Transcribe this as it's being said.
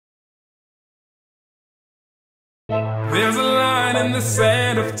There's a line in the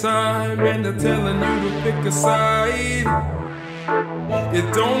sand of time, and they're telling you to pick a side.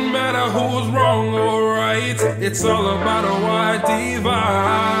 It don't matter who's wrong or right, it's all about a wide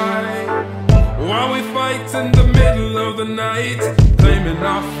divide. While we fight in the middle of the night, claiming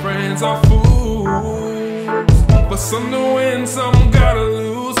our friends are fools. But some to win, some gotta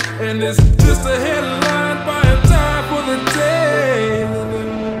lose, and it's just a headline by a time for the daily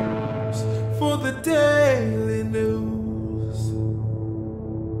news. For the daily news.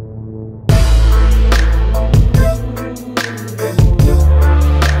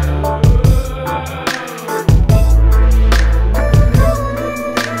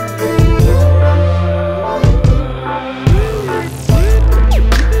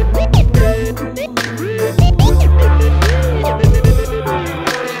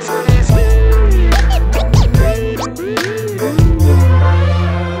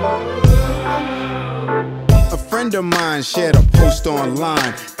 Of mine shared a post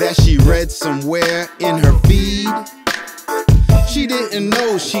online that she read somewhere in her feed. She didn't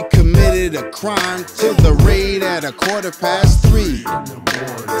know she committed a crime till the raid at 3:15.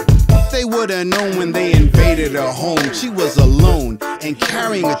 They would've known when they invaded her home. She was alone and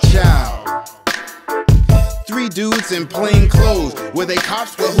carrying a child. 3 dudes in plain clothes. Were they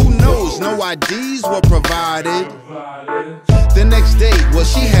cops? Well, who knows? No IDs were provided. The next day, well,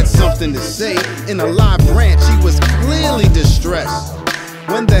 she had something to say. In a live rant, she was clearly distressed.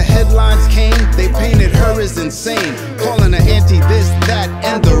 When the headlines came, they painted her as insane, calling her anti-this, that,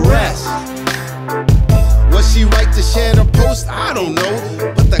 and the rest. Was she right to share the post? I don't know.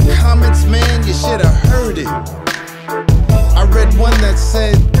 But the comments, man, you should have heard it. I read one that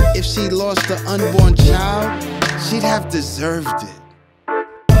said, if she lost an unborn child, she'd have deserved it.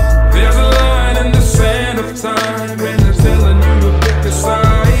 There's a line in the sand of time, and they're telling you to pick a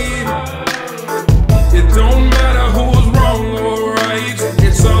side. It don't matter who's wrong or right,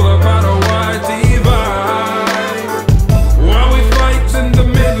 it's all about a wide divide. While we fight in the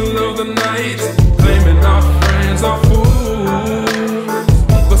middle of the night, claiming our friends are fools.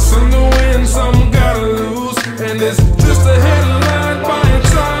 But some to win, some gotta lose, and it's just a headline buying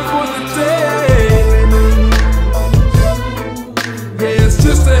time for the daily news. Yeah, it's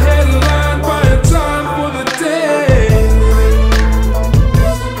just a headline buying time for the daily news.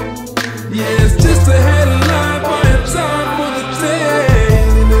 Yeah, it's just a headline buying time for the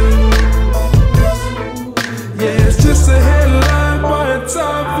daily news. Yeah, it's just a headline buying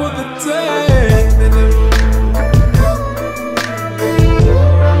time for the daily news.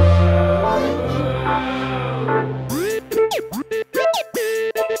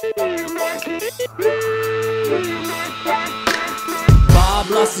 Bob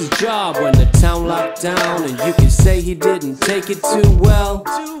lost his job when the town locked down, and you can say he didn't take it too well.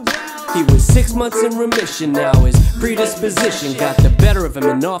 He was 6 months in remission, now his predisposition got the better of him,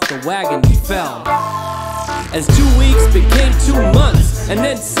 and off the wagon he fell. As 2 weeks became 2 months, and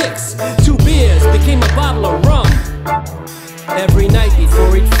then 6, 2 beers became a bottle of rum. Every night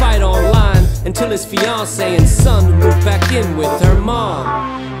before he'd fight online, until his fiancée and son moved back in with her mom.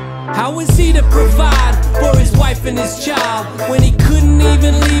 How was he to provide for his wife and his child when he couldn't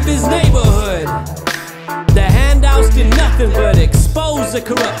even leave his neighborhood? The handouts did nothing but expose the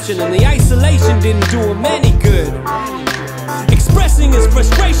corruption, and the isolation didn't do him any good. Expressing his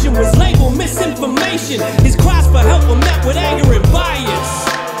frustration was labeled misinformation. His cries for help were met with anger and bias.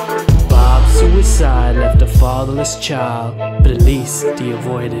 Bob's suicide left a fatherless child, but at least he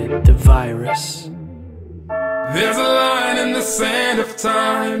avoided the virus. There's a line in the sand of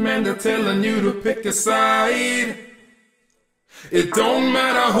time, and they're telling you to pick a side. It don't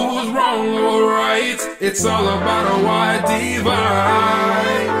matter who's wrong or right, it's all about a wide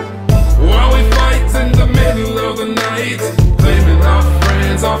divide. While we fight in the middle of the night, claiming our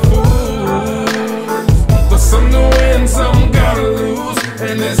friends are fools. But some to win, some gotta lose,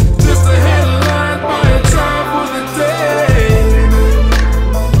 and it's just a headline buying time for the daily news.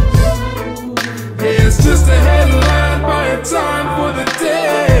 Yeah, it's just a headline buying time for the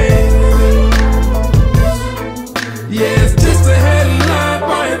daily news. Yeah, it's just a headline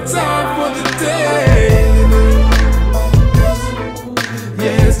buying time for the daily news.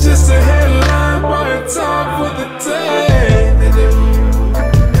 Yeah, it's just a headline buying time for the daily news.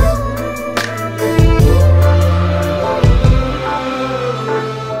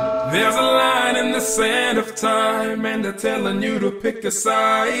 There's a line in the sand of time, and they're telling you to pick a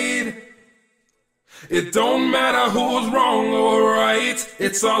side. It don't matter who's wrong or right,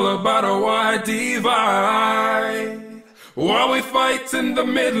 it's all about a wide divide. While we fight in the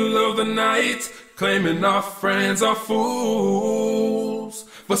middle of the night, claiming our friends are fools.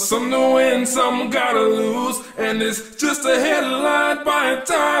 For some to win, some gotta lose, and it's just a headline buying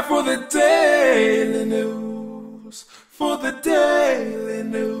time for the daily news. For the daily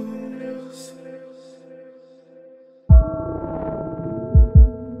news.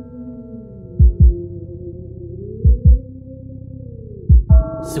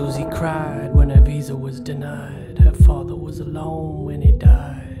 Susie cried when her visa was denied. Her father was alone when he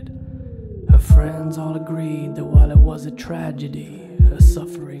died. Her friends all agreed that while it was a tragedy, her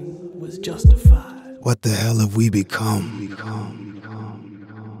suffering was justified. What the hell have we become?